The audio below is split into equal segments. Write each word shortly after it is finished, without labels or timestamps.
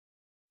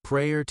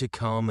Prayer to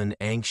calm an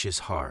anxious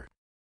heart.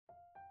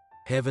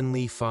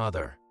 Heavenly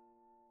Father,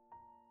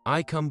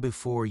 I come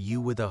before you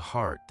with a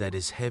heart that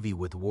is heavy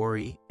with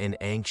worry and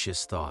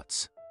anxious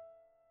thoughts.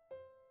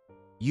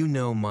 You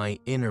know my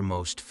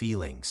innermost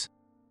feelings,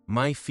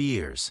 my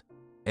fears,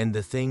 and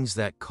the things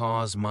that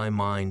cause my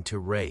mind to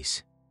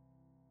race.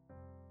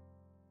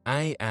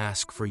 I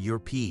ask for your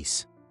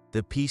peace,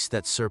 the peace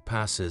that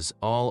surpasses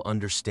all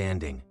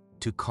understanding,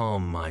 to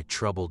calm my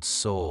troubled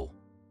soul.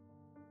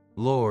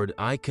 Lord,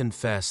 I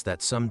confess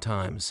that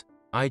sometimes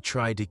I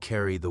try to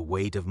carry the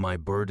weight of my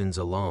burdens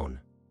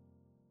alone.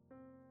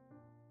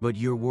 But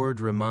your word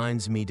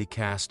reminds me to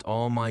cast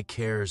all my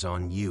cares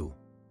on you,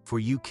 for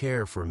you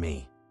care for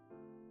me.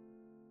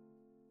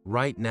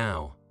 Right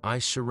now, I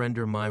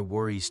surrender my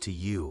worries to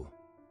you,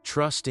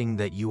 trusting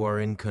that you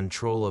are in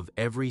control of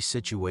every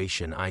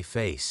situation I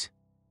face.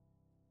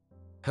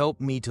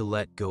 Help me to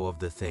let go of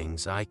the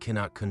things I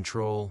cannot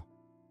control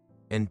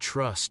and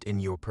trust in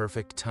your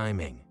perfect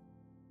timing.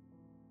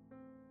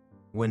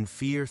 When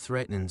fear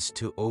threatens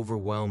to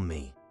overwhelm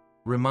me,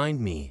 remind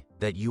me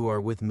that you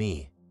are with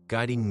me,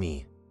 guiding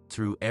me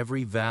through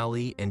every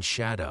valley and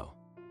shadow.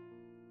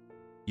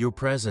 Your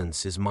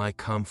presence is my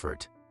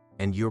comfort,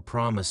 and your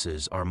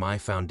promises are my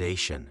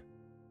foundation.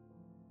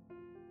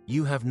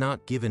 You have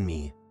not given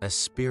me a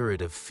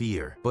spirit of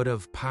fear, but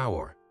of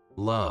power,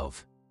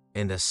 love,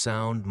 and a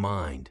sound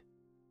mind.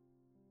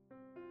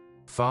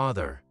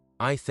 Father,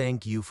 I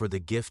thank you for the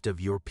gift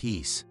of your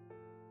peace,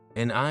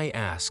 and I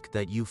ask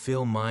that you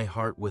fill my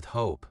heart with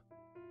hope,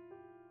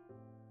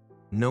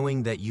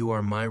 knowing that you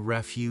are my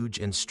refuge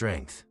and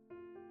strength,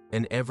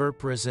 an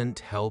ever-present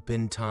help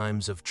in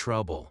times of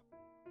trouble.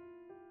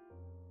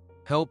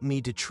 Help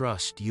me to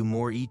trust you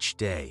more each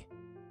day,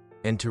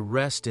 and to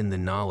rest in the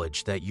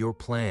knowledge that your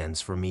plans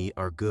for me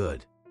are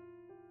good.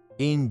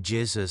 In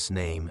Jesus'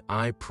 name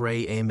I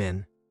pray,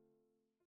 Amen.